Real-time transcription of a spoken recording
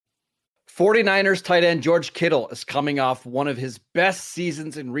49ers tight end George Kittle is coming off one of his best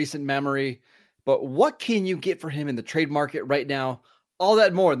seasons in recent memory. But what can you get for him in the trade market right now? All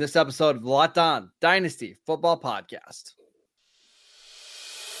that more in this episode of the Locked On Dynasty Football Podcast.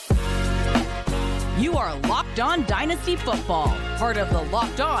 You are Locked On Dynasty Football, part of the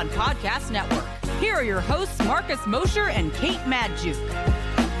Locked On Podcast Network. Here are your hosts, Marcus Mosher and Kate Madjuk.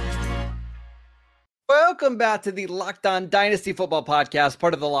 Welcome back to the Locked On Dynasty Football Podcast,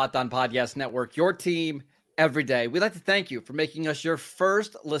 part of the Locked On Podcast Network, your team every day. We'd like to thank you for making us your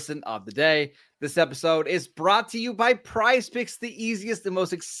first listen of the day. This episode is brought to you by PrizePicks, the easiest and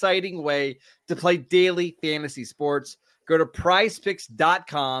most exciting way to play daily fantasy sports. Go to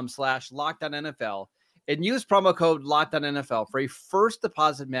prizepicks.com/LockedOnNFL and use promo code LockedOnNFL for a first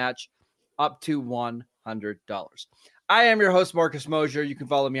deposit match up to $100. I am your host, Marcus Mosher. You can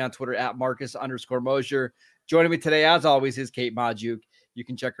follow me on Twitter at Marcus_Mosher. Joining me today, as always, is Kate Madjuk. You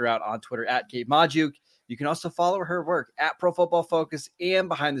can check her out on Twitter at Kate Madjuk. You can also follow her work at Pro Football Focus and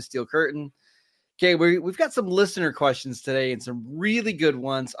Behind the Steel Curtain. Okay, we've got some listener questions today and some really good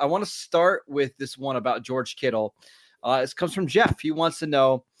ones. I want to start with this one about George Kittle. This comes from Jeff. He wants to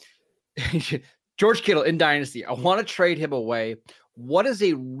know, George Kittle in Dynasty, I want to trade him away. What is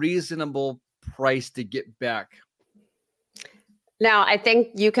a reasonable price to get back? Now, I think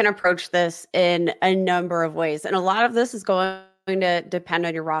you can approach this in a number of ways. And a lot of this is going to depend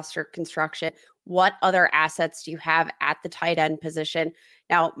on your roster construction. What other assets do you have at the tight end position?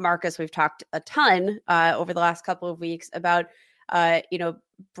 Now, Marcus, we've talked a ton over the last couple of weeks about,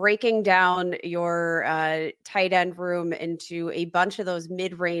 breaking down your tight end room into a bunch of those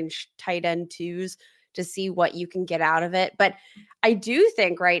mid-range tight end twos to see what you can get out of it. But I do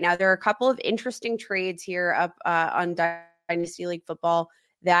think right now there are a couple of interesting trades here up on Dynasty League football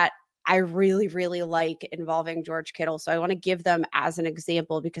that I really, really like involving George Kittle. So I want to give them as an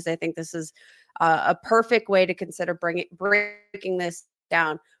example because I think this is a perfect way to consider breaking this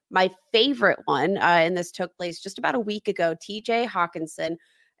down. My favorite one, and this took place just about a week ago, TJ Hawkinson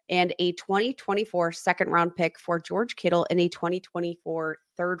and a 2024 second round pick for George Kittle and a 2024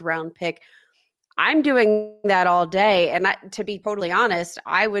 third round pick. I'm doing that all day. And to be totally honest,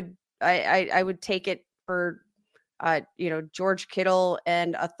 I would take it for George Kittle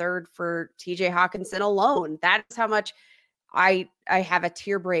and a third for TJ Hawkinson alone. That's how much I have a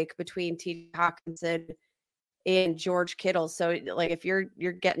tier break between TJ Hawkinson and George Kittle. So like if you're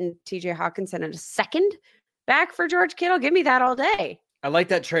getting TJ Hawkinson and a second back for George Kittle, give me that all day. I like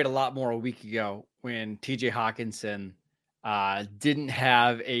that trade a lot more a week ago when TJ Hawkinson didn't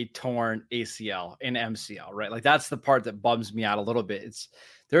have a torn ACL and MCL, right? Like that's the part that bums me out a little bit.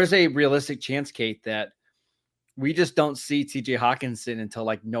 There's a realistic chance, Kate, that we just don't see TJ Hawkinson until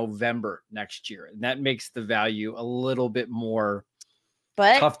like November next year. And that makes the value a little bit more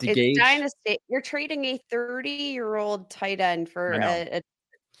tough to gauge. Dynasty. You're trading a 30-year-old tight end for a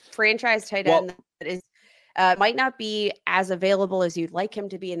franchise tight end that is might not be as available as you'd like him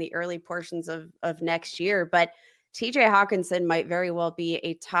to be in the early portions of next year. But TJ Hawkinson might very well be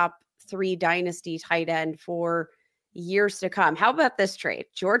a top 3 dynasty tight end for years to come. How about this trade?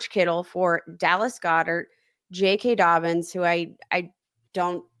 George Kittle for Dallas Goedert, J.K. Dobbins, who I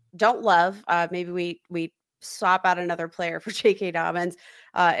don't love. Maybe we swap out another player for J.K. Dobbins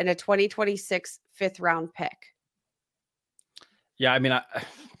and a 2026 fifth round pick. Yeah, I mean,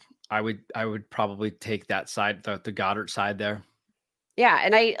 I would probably take that side, the Goddard side there. Yeah,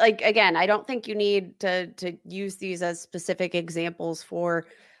 and I don't think you need to use these as specific examples for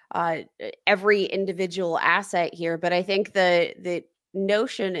every individual asset here, but I think the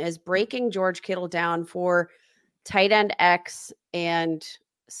notion is breaking George Kittle down for tight end X and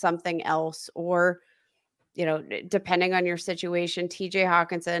something else, or depending on your situation, TJ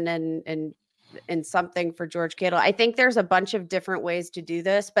Hawkinson and something for George Kittle. I think there's a bunch of different ways to do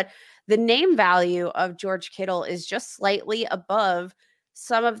this, but the name value of George Kittle is just slightly above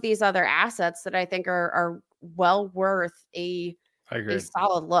some of these other assets that I think are well worth a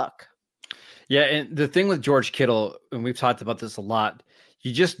solid look. Yeah, and the thing with George Kittle, and we've talked about this a lot,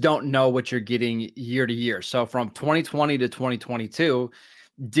 you just don't know what you're getting year to year. So from 2020 to 2022,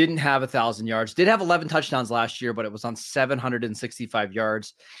 didn't have 1,000 yards, did have 11 touchdowns last year, but it was on 765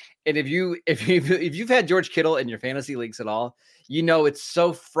 yards. And if you've had George Kittle in your fantasy leagues at all, it's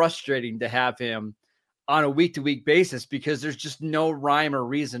so frustrating to have him on a week-to-week basis because there's just no rhyme or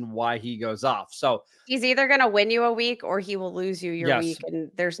reason why he goes off. So he's either going to win you a week or he will lose you your week,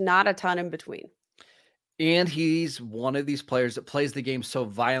 and there's not a ton in between. And he's one of these players that plays the game so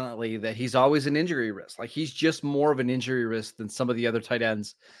violently that he's always an injury risk. Like he's just more of an injury risk than some of the other tight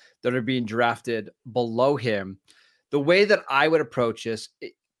ends that are being drafted below him. The way that I would approach this,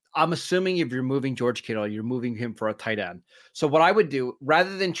 I'm assuming if you're moving George Kittle, you're moving him for a tight end. So what I would do,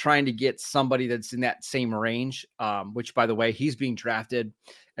 rather than trying to get somebody that's in that same range, which by the way, he's being drafted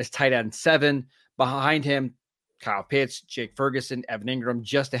as tight end 7, behind him, Kyle Pitts, Jake Ferguson, Evan Ingram,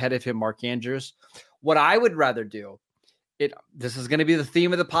 just ahead of him, Mark Andrews. What I would rather do, this is going to be the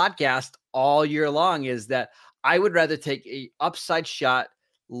theme of the podcast all year long, is that I would rather take a upside shot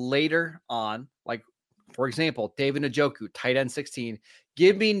later on, like, for example, David Njoku, tight end 16.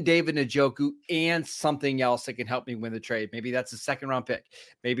 Give me David Njoku and something else that can help me win the trade. Maybe that's a second-round pick.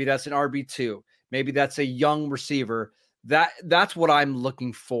 Maybe that's an RB2. Maybe that's a young receiver. That's what I'm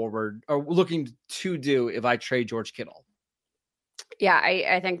looking to do if I trade George Kittle. Yeah,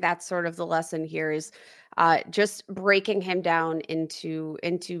 I think that's sort of the lesson here is just breaking him down into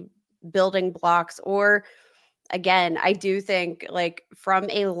building blocks. Or again, I do think like from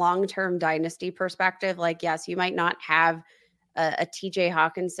a long-term dynasty perspective, like, yes, you might not have a TJ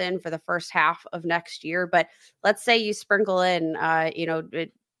Hawkinson for the first half of next year, but let's say you sprinkle in,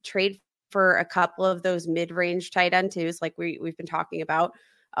 trade for a couple of those mid-range tight end twos, like we've been talking about.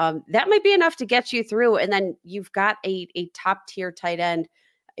 That might be enough to get you through. And then you've got a top tier tight end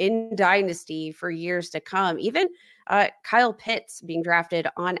in dynasty for years to come. Even Kyle Pitts being drafted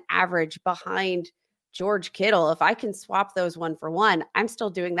on average behind George Kittle. If I can swap those 1 for 1, I'm still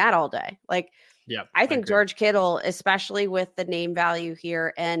doing that all day. Like, yeah, I think George Kittle, especially with the name value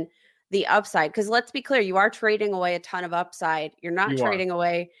here and the upside, because let's be clear, you are trading away a ton of upside. You're not trading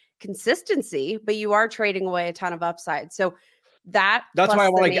away consistency, but you are trading away a ton of upside. So that's why I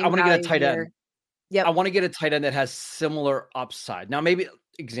want to get a tight end. Yep. I want to get a tight end that has similar upside. Now, maybe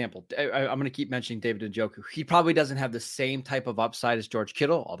example, I'm going to keep mentioning David Njoku. He probably doesn't have the same type of upside as George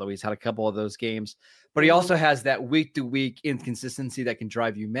Kittle, although he's had a couple of those games, but he also has that week to week inconsistency that can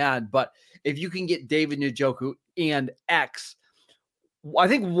drive you mad. But if you can get David Njoku and X, I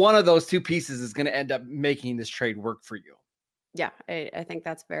think one of those two pieces is going to end up making this trade work for you. Yeah, I think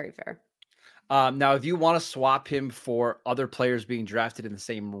that's very fair. Now, if you want to swap him for other players being drafted in the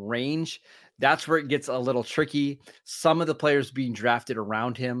same range, that's where it gets a little tricky. Some of the players being drafted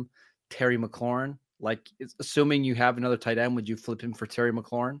around him, Terry McLaurin, like assuming you have another tight end, would you flip him for Terry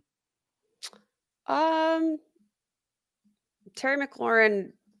McLaurin? Terry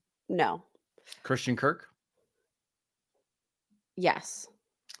McLaurin, no. Christian Kirk? Yes.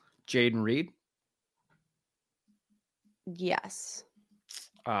 Jaden Reed? Yes.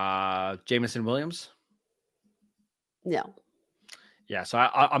 Jameson Williams? No. Yeah, so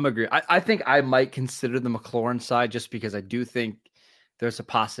I'm agree. I think I might consider the McLaurin side just because I do think there's a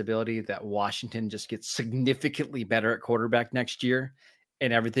possibility that Washington just gets significantly better at quarterback next year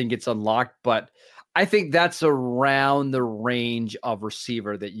and everything gets unlocked. But I think that's around the range of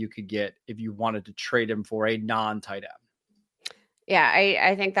receiver that you could get if you wanted to trade him for a non-tight end. Yeah,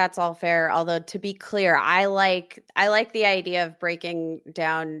 I think that's all fair. Although to be clear, I like the idea of breaking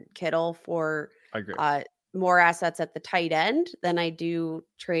down Kittle for more assets at the tight end than I do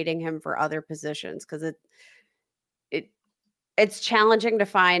trading him for other positions, because it's challenging to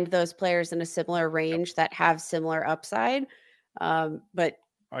find those players in a similar range that have similar upside. But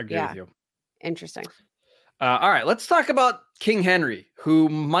I agree with you. Interesting. All right, let's talk about King Henry, who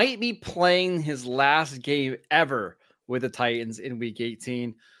might be playing his last game ever with the Titans in week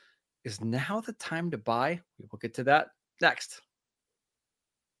 18. Is now the time to buy? We will get to that next.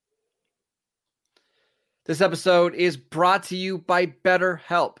 This episode is brought to you by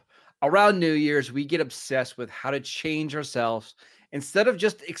BetterHelp. Around New Year's, we get obsessed with how to change ourselves instead of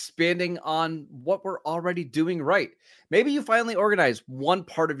just expanding on what we're already doing right. Maybe you finally organize one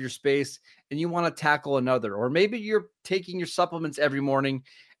part of your space and you want to tackle another, or maybe you're taking your supplements every morning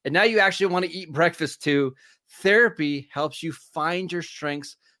and now you actually want to eat breakfast too. Therapy helps you find your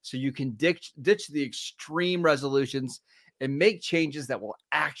strengths so you can ditch the extreme resolutions and make changes that will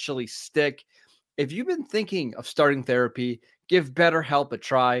actually stick. If you've been thinking of starting therapy, give BetterHelp a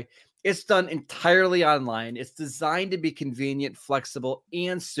try. It's done entirely online. It's designed to be convenient, flexible,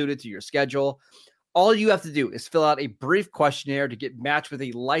 and suited to your schedule. All you have to do is fill out a brief questionnaire to get matched with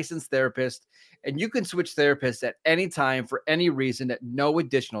a licensed therapist, and you can switch therapists at any time for any reason at no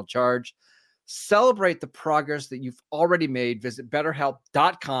additional charge. Celebrate the progress that you've already made. Visit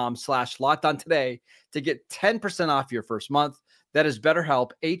BetterHelp.com/LockedOn today to get 10% off your first month. That is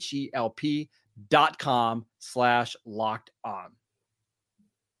BetterHelp, HELP.com/LockedOn.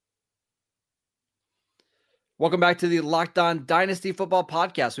 Welcome back to the Locked On Dynasty Football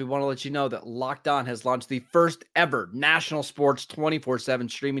Podcast. We want to let you know that Locked On has launched the first ever national sports 24/7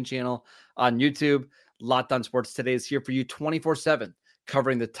 streaming channel on YouTube. Locked On Sports Today is here for you 24/7.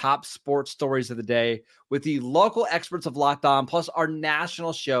 covering the top sports stories of the day with the local experts of Locked On, plus our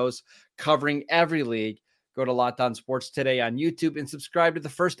national shows covering every league. Go to Locked On Sports Today on YouTube and subscribe to the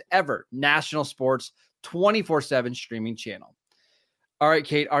first ever national sports 24/7 streaming channel. All right,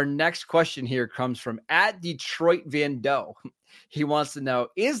 Kate, our next question here comes from @Detroit Van Doe. He wants to know,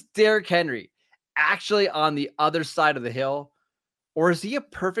 is Derrick Henry actually on the other side of the hill, or is he a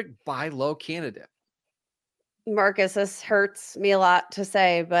perfect buy low candidate? Marcus, this hurts me a lot to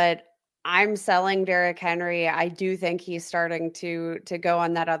say, but I'm selling Derrick Henry. I do think he's starting to go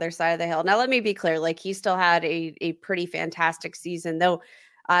on that other side of the hill. Now, let me be clear. Like, he still had a pretty fantastic season, though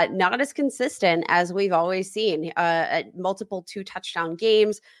not as consistent as we've always seen. Multiple 2-touchdown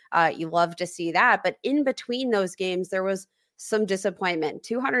games. You love to see that. But in between those games, there was some disappointment.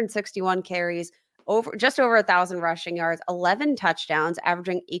 261 carries, just over 1,000 rushing yards, 11 touchdowns,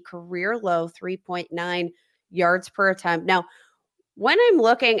 averaging a career low 3.9 yards per attempt. Now, when I'm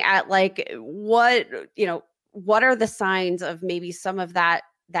looking at like what are the signs of maybe some of that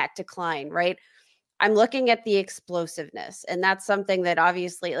decline, right? I'm looking at the explosiveness, and that's something that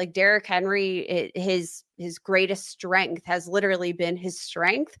obviously, like, Derrick Henry, his greatest strength has literally been his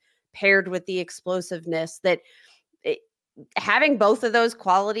strength paired with the explosiveness. That having both of those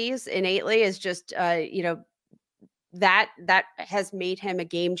qualities innately is just that has made him a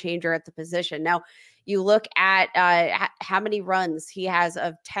game changer at the position. Now, you look at how many runs he has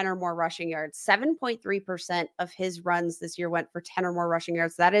of 10 or more rushing yards. 7.3% of his runs this year went for 10 or more rushing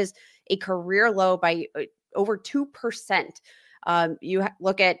yards. That is a career low by over 2%. You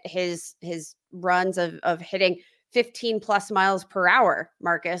look at his runs of hitting 15 plus miles per hour,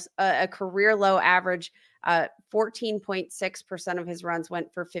 Marcus, a career low average. 14.6% of his runs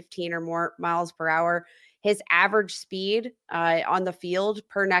went for 15 or more miles per hour. His average speed on the field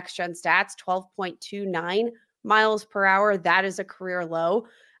per Next Gen Stats, 12.29 miles per hour. That is a career low.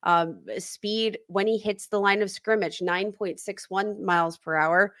 Speed when he hits the line of scrimmage, 9.61 miles per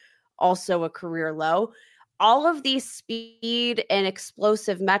hour, also a career low. All of these speed and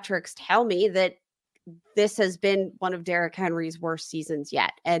explosive metrics tell me that this has been one of Derrick Henry's worst seasons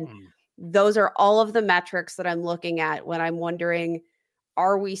yet. And those are all of the metrics that I'm looking at when I'm wondering,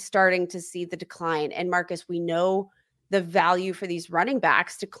 are we starting to see the decline? And Marcus, we know the value for these running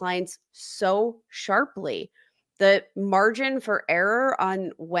backs declines so sharply. The margin for error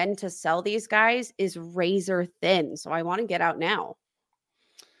on when to sell these guys is razor thin. So I want to get out now.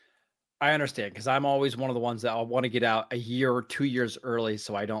 I understand, because I'm always one of the ones that I want to get out a year or 2 years early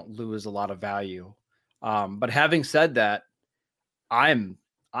so I don't lose a lot of value. But having said that, I'm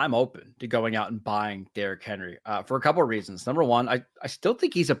open to going out and buying Derrick Henry for a couple of reasons. Number one, I still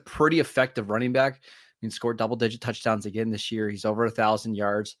think he's a pretty effective running back. He scored double-digit touchdowns again this year. He's over 1,000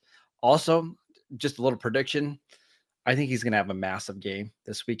 yards. Also, just a little prediction, I think he's going to have a massive game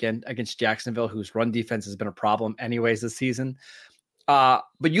this weekend against Jacksonville, whose run defense has been a problem anyways this season. But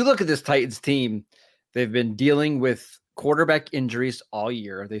you look at this Titans team, they've been dealing with quarterback injuries all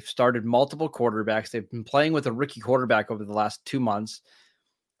year. They've started multiple quarterbacks. They've been playing with a rookie quarterback over the last 2 months.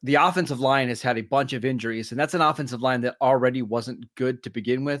 The offensive line has had a bunch of injuries, and that's an offensive line that already wasn't good to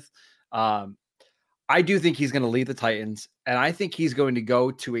begin with. I do think he's going to lead the Titans, and I think he's going to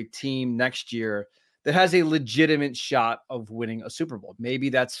go to a team next year that has a legitimate shot of winning a Super Bowl. Maybe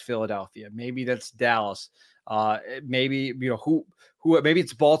that's Philadelphia. Maybe that's Dallas. Maybe, maybe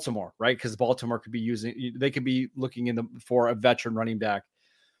it's Baltimore, right? Because Baltimore could be they could be looking for a veteran running back.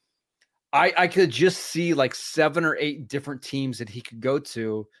 I could just see like 7 or 8 different teams that he could go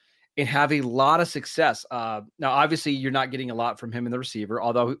to and have a lot of success. Now, obviously, you're not getting a lot from him in the receiver,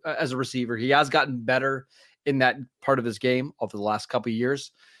 although as a receiver, he has gotten better in that part of his game over the last couple of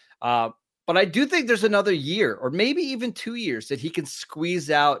years. But I do think there's another year or maybe even 2 years that he can squeeze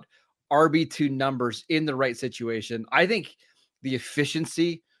out RB2 numbers in the right situation. I think the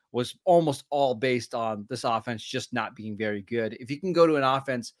efficiency was almost all based on this offense just not being very good. If you can go to an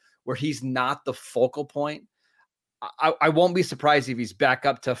offense where he's not the focal point, I won't be surprised if he's back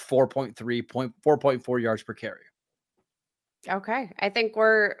up to 4.4 yards per carry. Okay. I think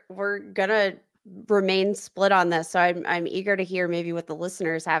we're going to remain split on this. So I'm eager to hear maybe what the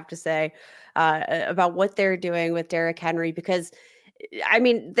listeners have to say about what they're doing with Derrick Henry, because I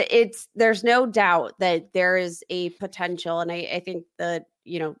mean, there's no doubt that there is a potential. And I think that,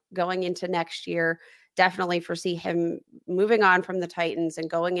 going into next year, definitely foresee him moving on from the Titans and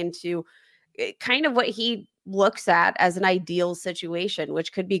going into kind of what he looks at as an ideal situation,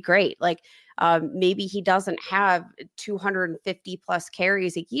 which could be great. Like maybe he doesn't have 250 plus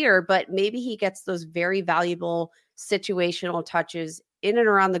carries a year, but maybe he gets those very valuable situational touches in and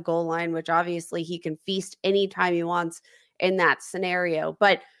around the goal line, which obviously he can feast anytime he wants in that scenario.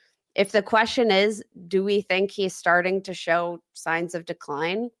 But if the question is, do we think he's starting to show signs of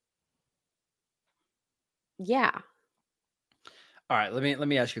decline? Yeah. All right, let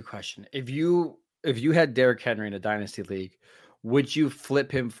me ask you a question. If you had Derrick Henry in a dynasty league, would you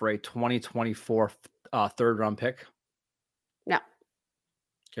flip him for a 2024 third round pick? No.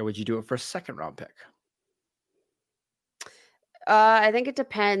 Okay, would you do it for a second round pick? I think it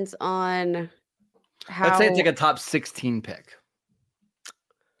depends on how. Let's say it's like a top 16 pick.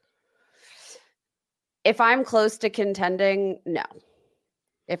 If I'm close to contending, no.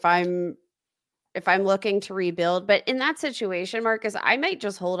 If I'm looking to rebuild, but in that situation, Marcus, I might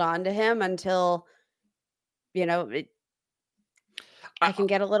just hold on to him until, I can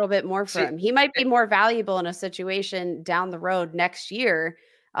get a little bit more for him. He might be more valuable in a situation down the road next year.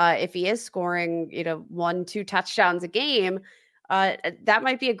 If he is scoring, 1-2 touchdowns a game, that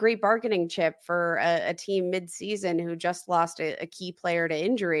might be a great bargaining chip for a team mid-season who just lost a key player to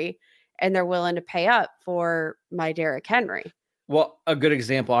injury, and they're willing to pay up for my Derrick Henry. Well, a good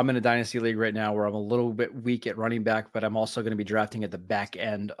example, I'm in a dynasty league right now where I'm a little bit weak at running back, but I'm also going to be drafting at the back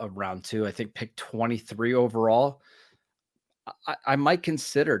end of round 2. I think pick 23 overall. I might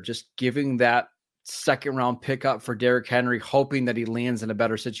consider just giving that second round pickup for Derrick Henry, hoping that he lands in a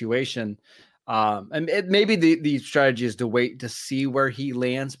better situation. And maybe the strategy is to wait to see where he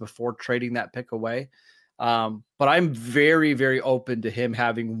lands before trading that pick away. But I'm very, very open to him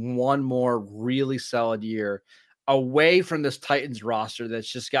having one more really solid year away from this Titans roster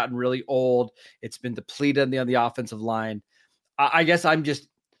that's just gotten really old. It's been depleted on the offensive line. I guess I'm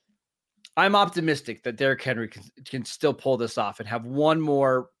optimistic that Derrick Henry can still pull this off and have one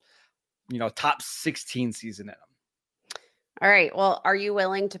more, top 16 season in him. All right. Well, are you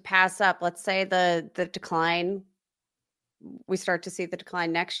willing to pass up? Let's say the decline, we start to see the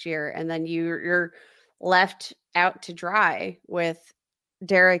decline next year, and then you're left out to dry with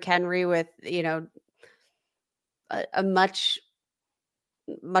Derrick Henry with, a much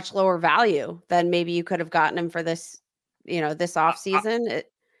lower value than maybe you could have gotten him for this, this off season.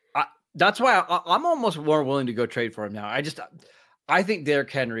 That's why I'm almost more willing to go trade for him now. I think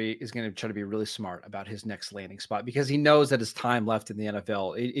Derrick Henry is going to try to be really smart about his next landing spot because he knows that his time left in the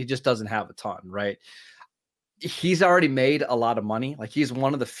NFL, he just doesn't have a ton, right? He's already made a lot of money. Like, he's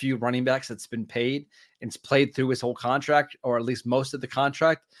one of the few running backs that's been paid and played through his whole contract, or at least most of the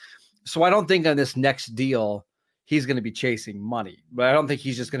contract. So I don't think on this next deal, he's going to be chasing money, but I don't think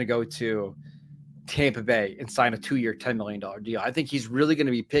he's just going to go to Tampa Bay and sign a 2-year, $10 million deal. I think he's really going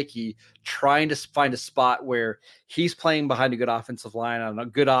to be picky, trying to find a spot where he's playing behind a good offensive line on a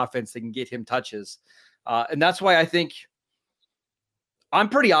good offense that can get him touches. And that's why I think I'm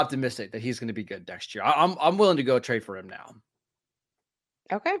pretty optimistic that he's going to be good next year. I'm willing to go trade for him now.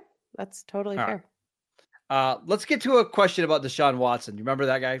 Okay. That's totally fair. Let's get to a question about Deshaun Watson. You remember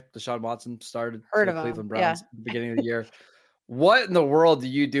that guy? Deshaun Watson started for the Cleveland Browns at the beginning of the year. What in the world do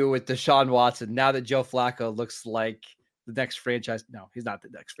you do with Deshaun Watson now that Joe Flacco looks like the next franchise? No, he's not the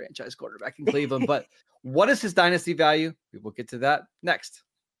next franchise quarterback in Cleveland, but what is his dynasty value? We will get to that next.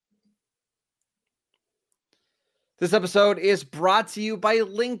 This episode is brought to you by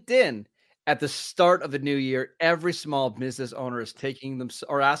LinkedIn. At the start of the new year, every small business owner is asking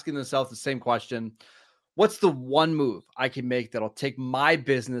themselves the same question. What's the one move I can make that'll take my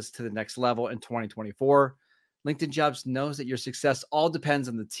business to the next level in 2024? LinkedIn Jobs knows that your success all depends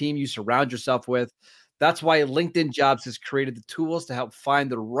on the team you surround yourself with. That's why LinkedIn Jobs has created the tools to help find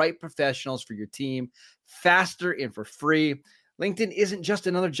the right professionals for your team faster and for free. LinkedIn isn't just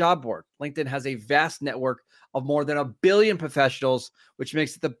another job board. LinkedIn has a vast network of more than 1 billion professionals, which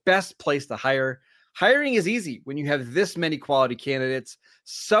makes it the best place to hire. Hiring is easy when you have this many quality candidates.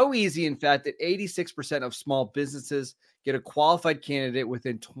 So easy, in fact, that 86% of small businesses get a qualified candidate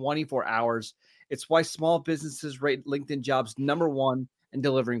within 24 hours. It's why small businesses rate LinkedIn Jobs #1 in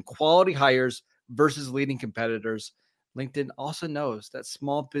delivering quality hires versus leading competitors. LinkedIn also knows that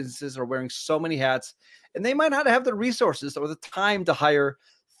small businesses are wearing so many hats, and they might not have the resources or the time to hire.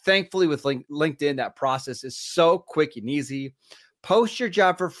 Thankfully, with LinkedIn, that process is so quick and easy. Post your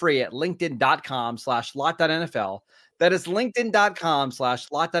job for free at linkedin.com/LockedOnNFL. That is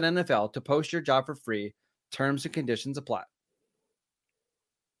linkedin.com/LockedOnNFL to post your job for free. Terms and conditions apply.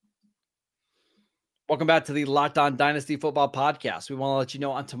 Welcome back to the Locked On Dynasty Football Podcast. We want to let you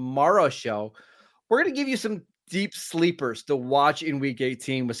know on tomorrow's show, we're going to give you some deep sleepers to watch in Week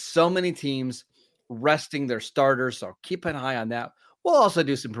 18 with so many teams resting their starters. So keep an eye on that. We'll also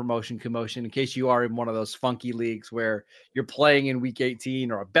do some commotion in case you are in one of those funky leagues where you're playing in Week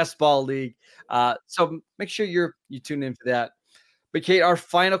 18 or a best ball league. So make sure you tune in for that. But Kate, our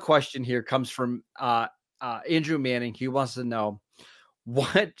final question here comes from Andrew Manning. He wants to know,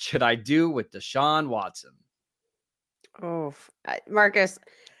 what should I do with Deshaun Watson? Oh, Marcus,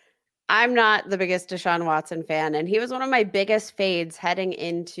 I'm not the biggest Deshaun Watson fan, and he was one of my biggest fades heading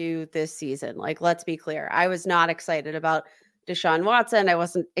into this season. Like, let's be clear, I was not excited about Deshaun Watson. I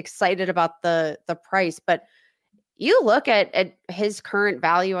wasn't excited about the price, but you look at his current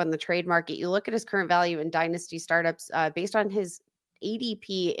value on the trade market. You look at his current value in dynasty startups based on his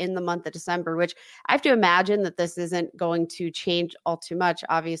ADP in the month of December, which I have to imagine that this isn't going to change all too much.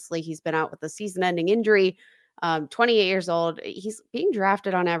 Obviously, he's been out with a season-ending injury. 28 years old. He's being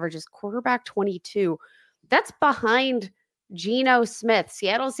drafted on average as quarterback 22. That's behind Geno Smith,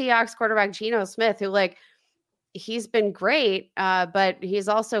 Seattle Seahawks quarterback Geno Smith, who he's been great, but he's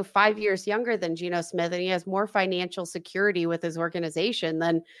also 5 years younger than Geno Smith, and he has more financial security with his organization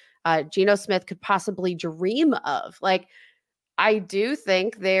than Geno Smith could possibly dream of. I do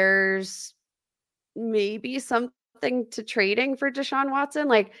think there's maybe something to trading for Deshaun Watson.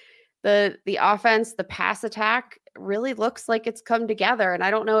 The offense, the pass attack really looks like it's come together. And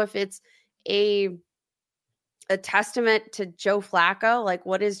I don't know if it's a testament to Joe Flacco.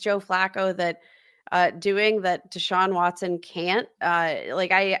 What is Joe Flacco doing that Deshaun Watson can't?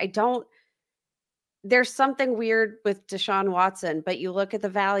 I don't. There's something weird with Deshaun Watson, but you look at the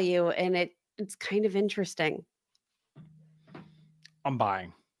value and it's kind of interesting. I'm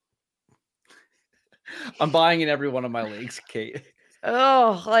buying. I'm buying in every one of my leagues, Kate.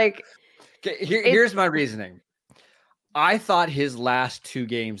 Oh, here's my reasoning. I thought his last two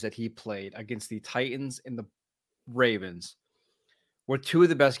games that he played against the Titans and the Ravens were two of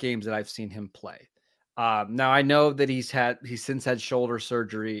the best games that I've seen him play. Now I know that he's since had shoulder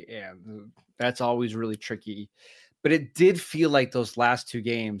surgery, and that's always really tricky, but it did feel like those last two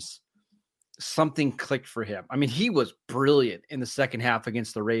games, something clicked for him. I mean, he was brilliant in the second half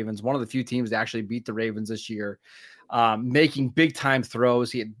against the Ravens, one of the few teams to actually beat the Ravens this year, making big time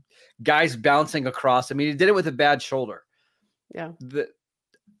throws. He had guys bouncing across. I mean, he did it with a bad shoulder. Yeah.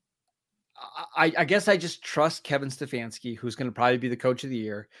 I guess I just trust Kevin Stefanski, who's going to probably be the coach of the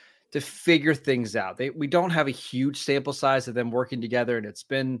year, to figure things out. We don't have a huge sample size of them working together, and it's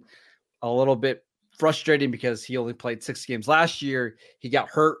been a little bit frustrating because he only played 6 games last year. He got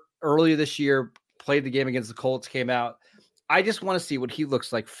hurt earlier this year, played the game against the Colts, came out. I just want to see what he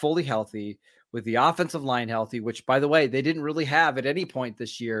looks like fully healthy, with the offensive line healthy, which, by the way, they didn't really have at any point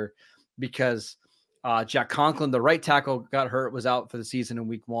this year because Jack Conklin, the right tackle, got hurt, was out for the season in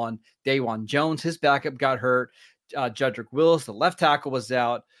week 1. Dawan Jones, his backup, got hurt. Jedrick Wills, the left tackle, was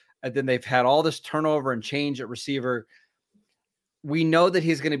out. And then they've had all this turnover and change at receiver. We know that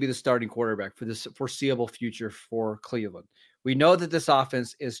he's going to be the starting quarterback for this foreseeable future for Cleveland. We know that this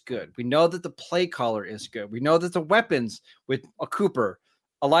offense is good. We know that the play caller is good. We know that the weapons with a Cooper,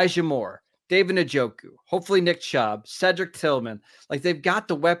 Elijah Moore, David Njoku, hopefully Nick Chubb, Cedric Tillman, they've got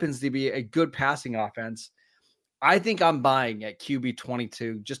the weapons to be a good passing offense. I think I'm buying at QB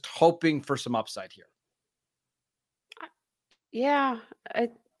 22, just hoping for some upside here. Yeah,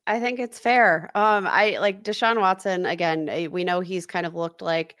 I think it's fair. I like Deshaun Watson again. We know he's kind of looked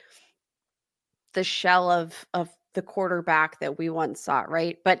like the shell of the quarterback that we once saw,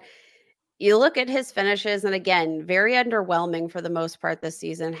 right? But you look at his finishes, and again, very underwhelming for the most part this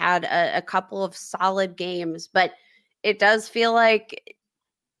season. Had a couple of solid games, but it does feel like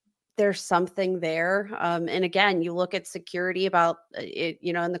there's something there. And again, you look at security about it,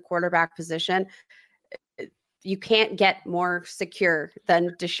 in the quarterback position. You can't get more secure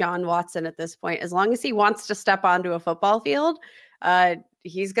than Deshaun Watson at this point. As long as he wants to step onto a football field,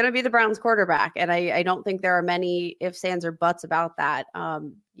 he's going to be the Browns quarterback. And I don't think there are many ifs, ands, or buts about that.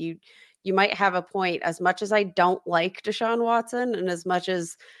 You might have a point. As much as I don't like Deshaun Watson, and as much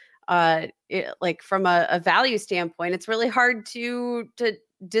as from a value standpoint, it's really hard to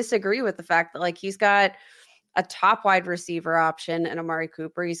disagree with the fact that he's got a top wide receiver option and Amari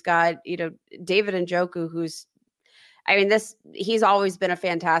Cooper. He's got, David Njoku, he's always been a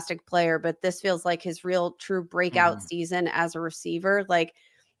fantastic player, but this feels like his real true breakout season as a receiver.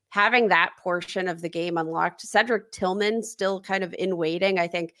 Having that portion of the game unlocked. Cedric Tillman still kind of in waiting. I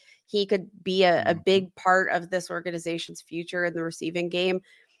think he could be a big part of this organization's future in the receiving game.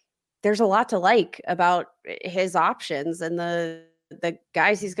 There's a lot to like about his options and the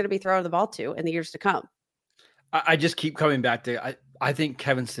guys he's going to be throwing the ball to in the years to come. I just keep coming back to, I think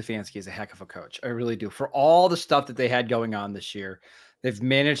Kevin Stefanski is a heck of a coach. I really do. For all the stuff that they had going on this year, they've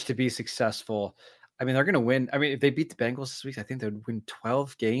managed to be successful. I mean, they're going to win. I mean, if they beat the Bengals this week, I think they'd win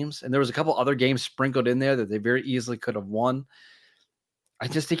 12 games. And there was a couple other games sprinkled in there that they very easily could have won. I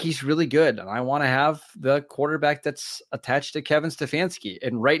just think he's really good. And I want to have the quarterback that's attached to Kevin Stefanski.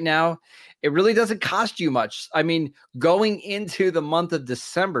 And right now, it really doesn't cost you much. I mean, going into the month of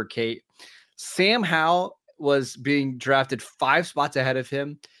December, Kate, Sam Howell was being drafted 5 spots ahead of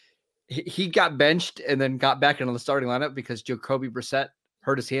him. He got benched and then got back into the starting lineup because Jacoby Brissett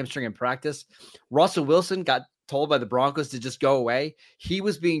hurt his hamstring in practice. Russell Wilson got told by the Broncos to just go away. He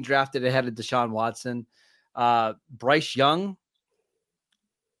was being drafted ahead of Deshaun Watson. Bryce Young.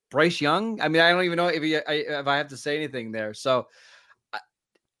 I mean, I don't even know if I have to say anything there. So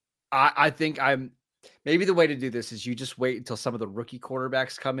I think maybe the way to do this is you just wait until some of the rookie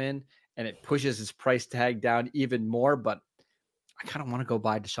quarterbacks come in and it pushes his price tag down even more. But I kind of want to go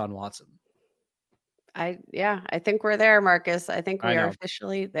buy Deshaun Watson. I think we're there, Marcus. I think we are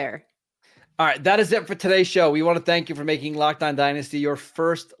officially there. All right, that is it for today's show. We want to thank you for making Locked On Dynasty your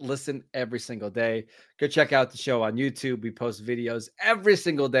first listen every single day. Go check out the show on YouTube. We post videos every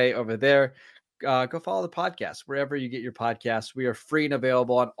single day over there. Go follow the podcast wherever you get your podcasts. We are free and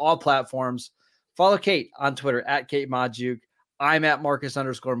available on all platforms. Follow Kate on Twitter at Kate Modjuk. I'm at Marcus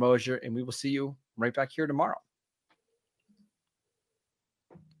 _Mosier, and we will see you right back here tomorrow.